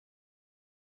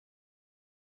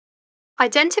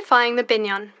Identifying the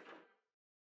binyan.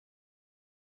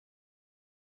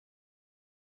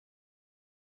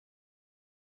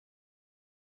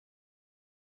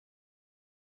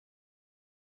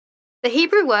 The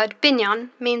Hebrew word binyan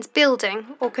means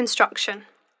building or construction.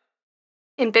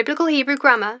 In biblical Hebrew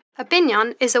grammar, a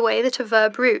binyan is a way that a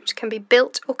verb root can be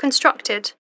built or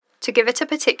constructed to give it a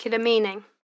particular meaning.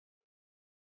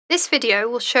 This video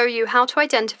will show you how to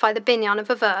identify the binyan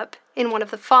of a verb in one of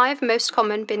the 5 most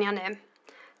common binyanim: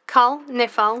 kal,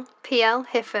 niphal, piel,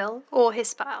 hiphil, or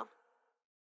hithpael.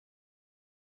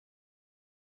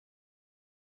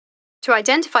 To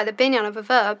identify the binyan of a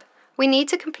verb, we need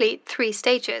to complete 3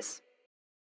 stages.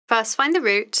 First find the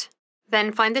root,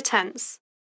 then find the tense,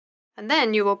 and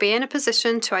then you will be in a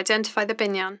position to identify the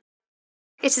binyan.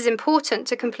 It is important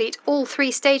to complete all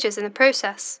 3 stages in the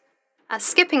process, as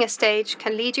skipping a stage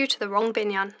can lead you to the wrong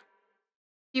binyan.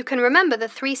 You can remember the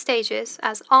 3 stages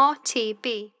as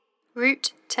RTB,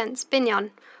 root, tense,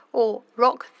 binyan, or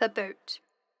rock the boat.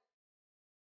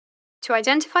 To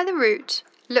identify the root,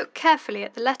 look carefully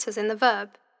at the letters in the verb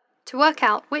to work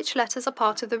out which letters are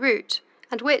part of the root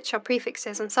and which are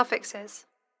prefixes and suffixes.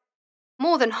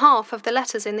 More than half of the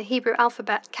letters in the Hebrew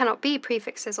alphabet cannot be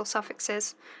prefixes or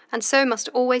suffixes, and so must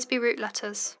always be root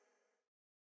letters.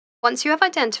 Once you have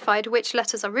identified which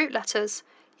letters are root letters,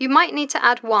 you might need to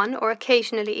add 1 or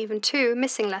occasionally even 2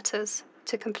 missing letters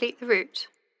to complete the root.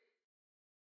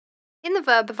 In the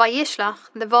verb vayishlach,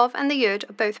 the vav and the yud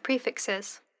are both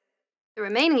prefixes. The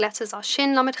remaining letters are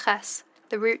shin lamed ches,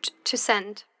 the root to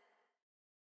send.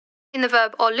 In the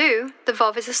verb olu, the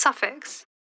vav is a suffix.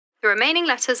 The remaining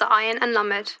letters are ayin and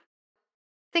lamed.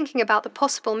 Thinking about the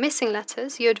possible missing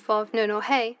letters, yud, vav, nun or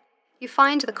hey, you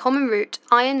find the common root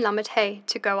ayin, lamed, hey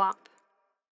to go up.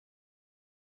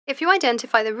 If you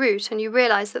identify the root and you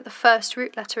realize that the first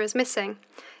root letter is missing,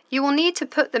 you will need to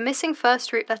put the missing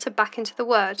first root letter back into the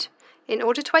word in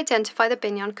order to identify the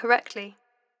binyan correctly.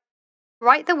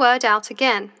 Write the word out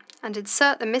again and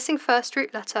insert the missing first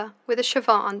root letter with a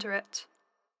shavah under it.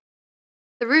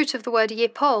 The root of the word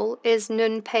hithpael is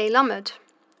nun pei lamed.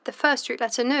 The first root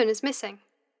letter nun is missing.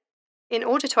 In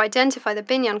order to identify the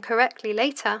binyan correctly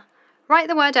later, write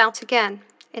the word out again,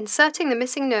 inserting the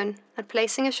missing nun and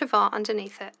placing a shavah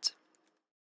underneath it.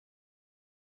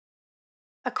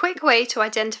 A quick way to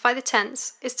identify the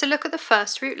tense is to look at the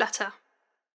first root letter.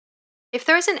 If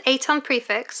there is an eitan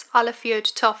prefix, aleph,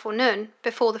 yud, taf or nun,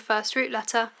 before the first root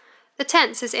letter, the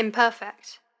tense is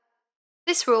imperfect.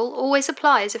 This rule always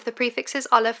applies if the prefix is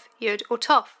aleph, yud or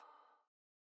taf.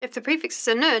 If the prefix is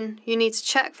a nun, you need to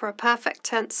check for a perfect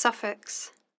tense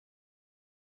suffix.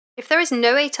 If there is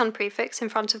no eitan prefix in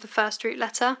front of the first root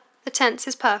letter, the tense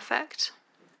is perfect.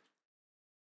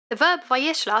 The verb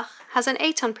vayishlach has an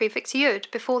eitan prefix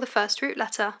yud before the first root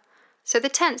letter, so the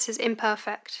tense is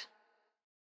imperfect.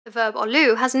 The verb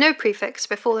olu has no prefix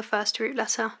before the first root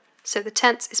letter, so the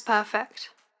tense is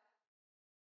perfect.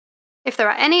 If there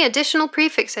are any additional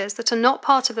prefixes that are not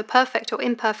part of the perfect or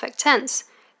imperfect tense,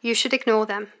 you should ignore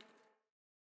them.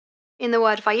 In the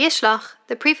word vayishlach,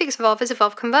 the prefix vav is a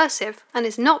vav conversive and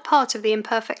is not part of the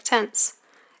imperfect tense.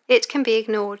 It can be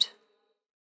ignored.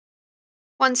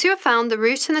 Once you have found the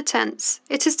root and the tense,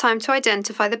 it is time to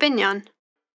identify the binyan.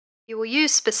 You will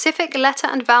use specific letter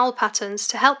and vowel patterns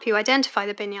to help you identify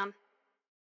the binyan.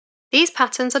 These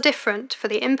patterns are different for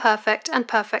the imperfect and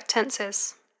perfect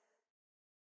tenses.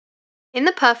 In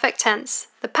the perfect tense,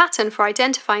 the pattern for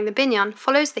identifying the binyan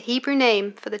follows the Hebrew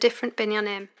name for the different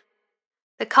binyanim.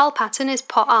 The kal pattern is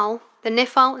pa'al, the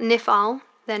niphal, nifal,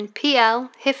 then piel,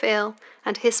 hiphil,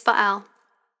 and hithpael.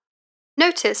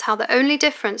 Notice how the only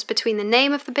difference between the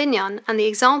name of the binyan and the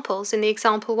examples in the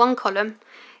example 1 column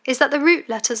is that the root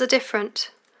letters are different.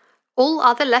 All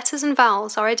other letters and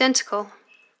vowels are identical.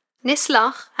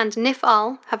 Nislach and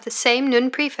nifal have the same nun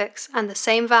prefix and the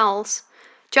same vowels,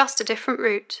 just a different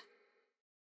root.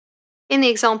 In the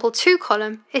example 2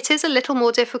 column, it is a little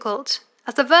more difficult,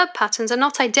 as the verb patterns are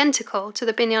not identical to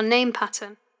the binyan name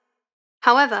pattern.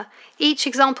 However, each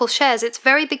example shares its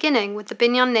very beginning with the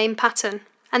binyan name pattern,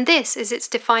 and this is its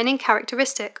defining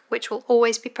characteristic, which will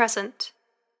always be present.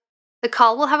 The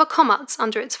kal will have a komatz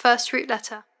under its first root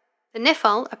letter, the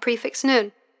niphal a prefix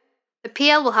nun. The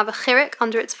piel will have a chirik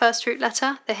under its first root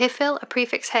letter, the hiphil a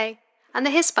prefix hey, and the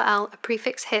hithpael a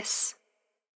prefix his.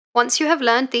 Once you have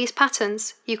learned these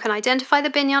patterns, you can identify the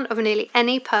binyan of nearly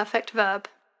any perfect verb.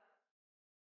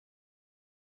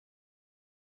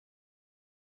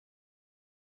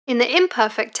 In the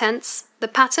imperfect tense, the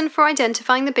pattern for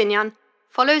identifying the binyan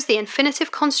follows the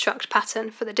infinitive construct pattern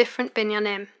for the different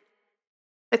binyanim.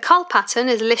 The kal pattern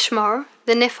is lishmor,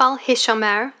 the niphal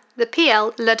hishamer, the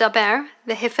piel ledaber,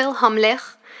 the hiphil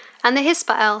hamlich, and the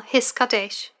hithpael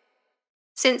hiskadesh.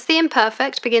 Since the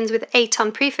imperfect begins with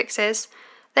eitan prefixes,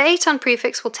 the eitan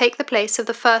prefix will take the place of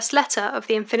the first letter of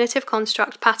the infinitive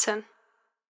construct pattern.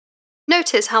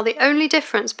 Notice how the only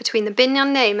difference between the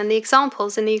binyan name and the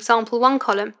examples in the example 1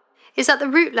 column is that the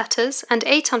root letters and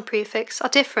eitan prefix are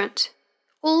different.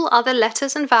 All other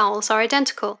letters and vowels are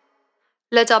identical.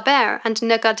 Le daber and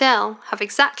negadel have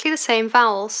exactly the same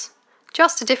vowels,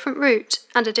 just a different root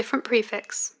and a different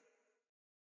prefix.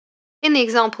 In the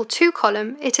example 2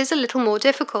 column, it is a little more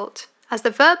difficult, as the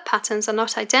verb patterns are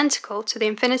not identical to the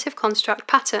infinitive construct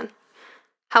pattern.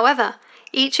 However,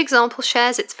 each example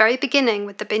shares its very beginning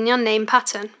with the binyan name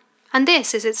pattern, and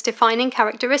this is its defining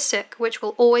characteristic which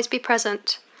will always be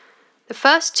present: the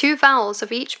first 2 vowels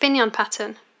of each binyan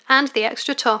pattern and the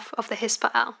extra tof of the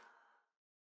hithpael.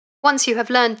 Once you have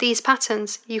learned these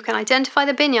patterns, you can identify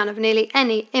the binyan of nearly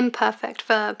any imperfect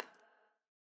verb.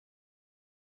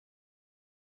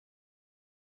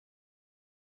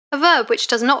 A verb which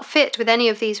does not fit with any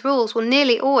of these rules will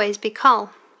nearly always be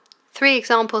kal. 3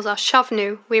 examples are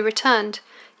shavnu, we returned,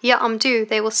 ya'amdu,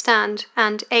 they will stand,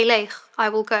 and elech, I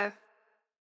will go.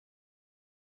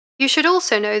 You should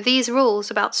also know these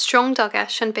rules about strong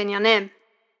dagesh and binyanim.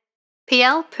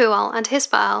 Piel, pual, and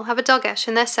hithpael have a dagesh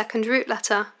in their second root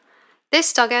letter.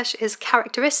 This dagesh is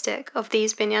characteristic of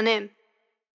these binyanim.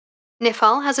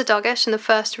 Niphal has a dagesh in the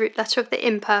first root letter of the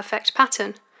imperfect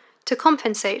pattern, to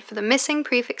compensate for the missing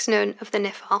prefix nun of the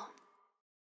niphal.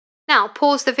 Now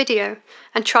pause the video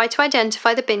and try to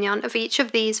identify the binyan of each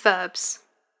of these verbs.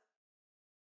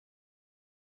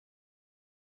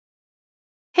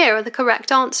 Here are the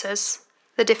correct answers.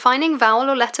 The defining vowel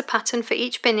or letter pattern for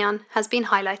each binyan has been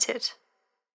highlighted.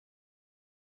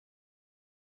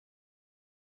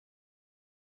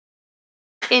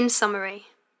 In summary,